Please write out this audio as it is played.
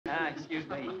Excuse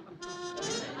me.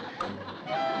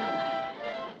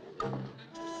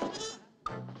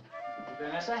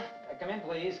 Vanessa, come in,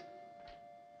 please.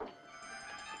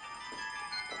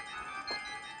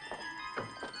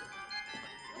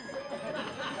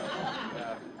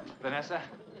 Vanessa,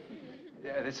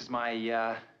 this is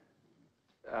my,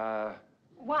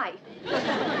 Wife.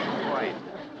 wife.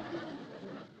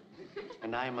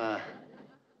 And I'm,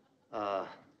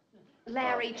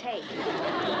 Larry Tate.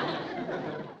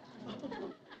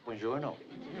 buongiorno.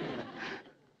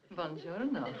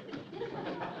 Buongiorno.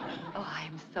 Oh, I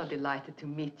am so delighted to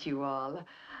meet you all.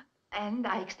 And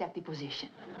I accept the position.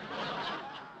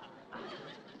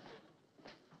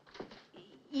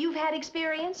 You've had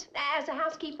experience as a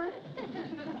housekeeper?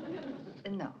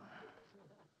 No.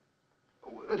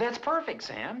 That's perfect,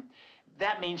 Sam.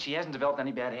 That means she hasn't developed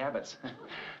any bad habits.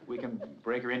 We can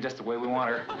break her in just the way we want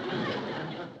her.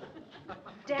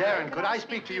 Darrin, could I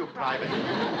speak to you privately?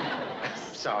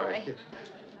 Sorry.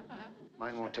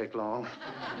 Mine won't take long.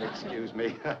 Excuse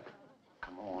me.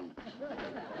 Come on.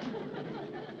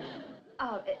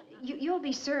 You'll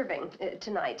be serving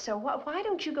tonight, so why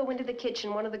don't you go into the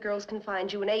kitchen? One of the girls can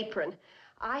find you an apron.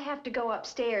 I have to go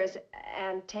upstairs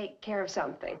and take care of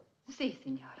something. Si,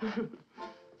 signora.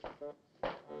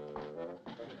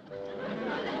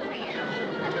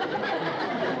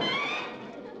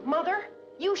 Mother,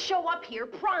 you show up here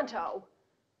pronto.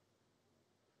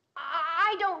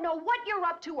 I don't know what you're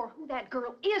up to or who that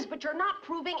girl is, but you're not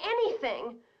proving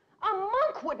anything. A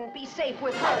monk wouldn't be safe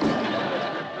with her.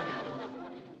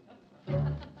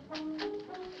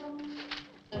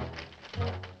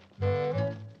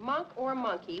 Monk or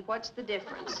monkey, what's the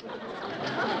difference?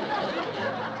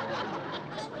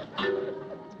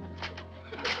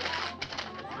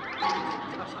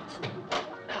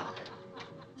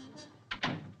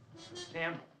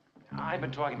 Sam, I've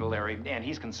been talking to Larry, and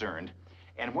he's concerned.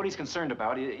 And what he's concerned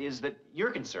about is that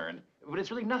you're concerned. But it's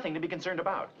really nothing to be concerned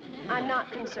about. I'm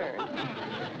not concerned.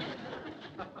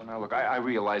 Well, now, look, I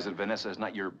realize that Vanessa is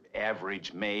not your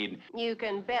average maid. You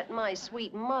can bet my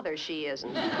sweet mother she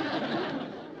isn't.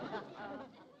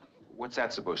 What's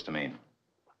that supposed to mean?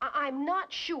 I'm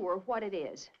not sure what it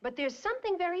is, but there's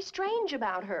something very strange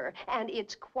about her, and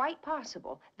it's quite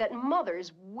possible that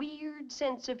Mother's weird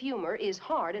sense of humor is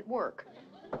hard at work.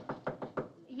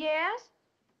 Yes?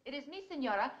 It is me,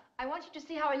 signora. I want you to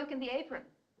see how I look in the apron.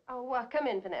 Oh, come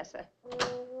in, Vanessa.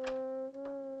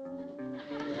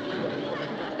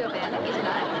 Sto bene, mi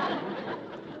sta.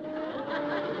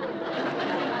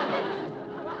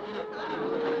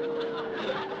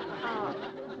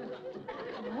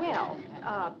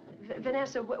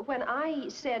 Vanessa, when I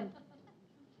said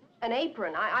an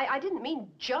apron, I didn't mean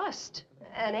just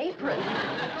an apron.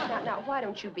 Now, why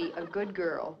don't you be a good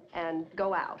girl and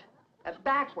go out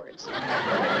backwards?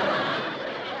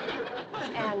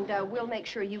 And we'll make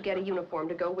sure you get a uniform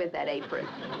to go with that apron.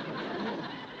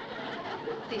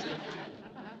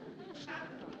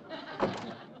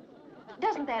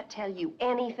 Doesn't that tell you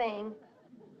anything?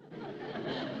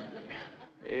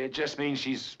 It just means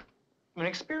she's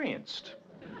inexperienced.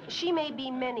 She may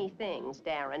be many things,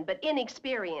 Darrin, but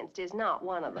inexperienced is not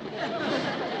one of them.